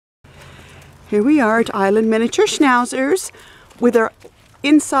Here we are at Island Miniature Schnauzers with our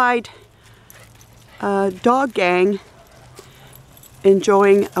inside dog gang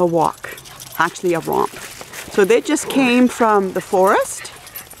enjoying a walk, actually a romp. So they just came from the forest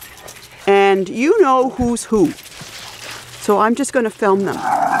and you know who's who. So I'm just going to film them.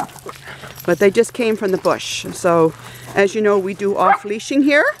 But they just came from the bush. So as you know, we do off-leashing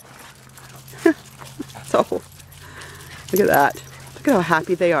here. So look at that. Look at how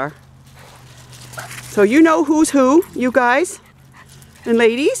happy they are. So you know who's who, you guys and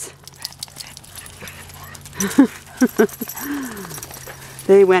ladies.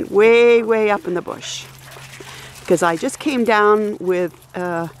 They went way, way up in the bush. Because I just came down with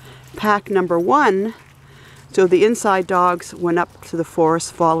pack number 1. So the inside dogs went up to the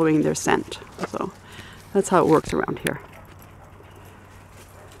forest following their scent. So that's how it works around here.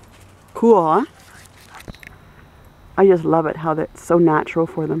 Cool, huh? I just love it how that's so natural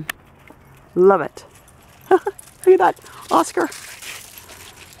for them. Love it. Look at that, Oscar.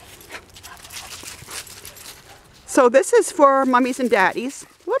 So this is for mummies and daddies.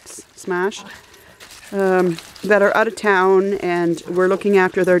 Whoops, smash. That are out of town and we're looking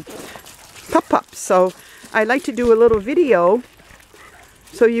after their pups. So I like to do a little video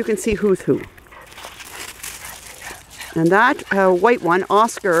so you can see who's who. And that white one,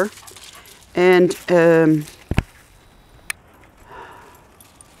 Oscar, and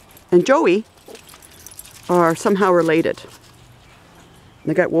Joey are somehow related.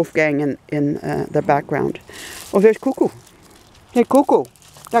 They got Wolfgang in the background. Oh, there's Cuckoo. Hey, Cuckoo.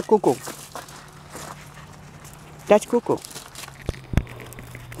 That's Cuckoo. That's Cuckoo.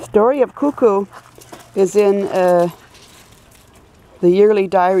 Story of Cuckoo is in the yearly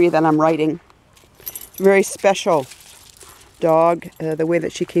diary that I'm writing. Very special dog, the way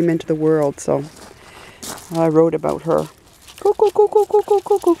that she came into the world. So I wrote about her. Cuckoo, cuckoo, cuckoo,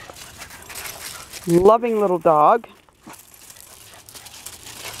 cuckoo. Loving little dog.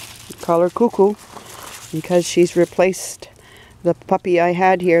 Call her Cuckoo because she's replaced the puppy I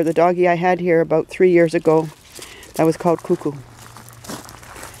had here, the doggy I had here about 3 years ago. That was called Cuckoo.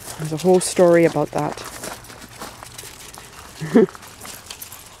 There's a whole story about that.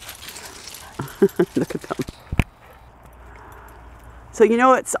 Look at them. So you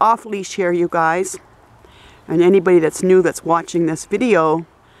know it's off leash here, you guys. And anybody that's new that's watching this video,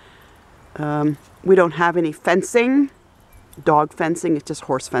 we don't have any fencing, dog fencing, it's just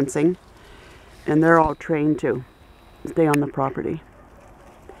horse fencing. And they're all trained to stay on the property.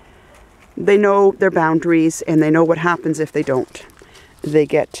 They know their boundaries and they know what happens if they don't. They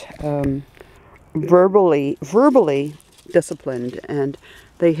get verbally disciplined and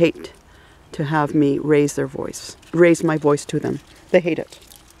they hate to have me raise my voice to them. They hate it.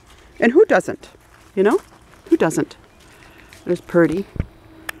 And who doesn't? You know? Who doesn't? There's Purdy.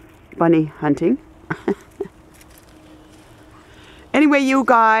 Bunny hunting. Anyway, you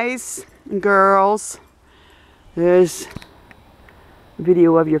guys and girls, there's a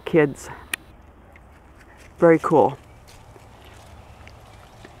video of your kids. Very cool.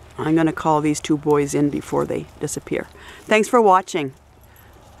 I'm going to call these 2 boys in before they disappear. Thanks for watching.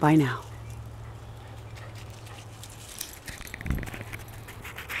 Bye now.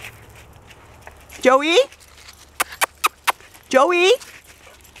 Joey? Joey?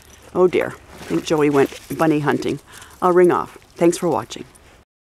 Oh dear, I think Joey went bunny hunting. I'll ring off. Thanks for watching.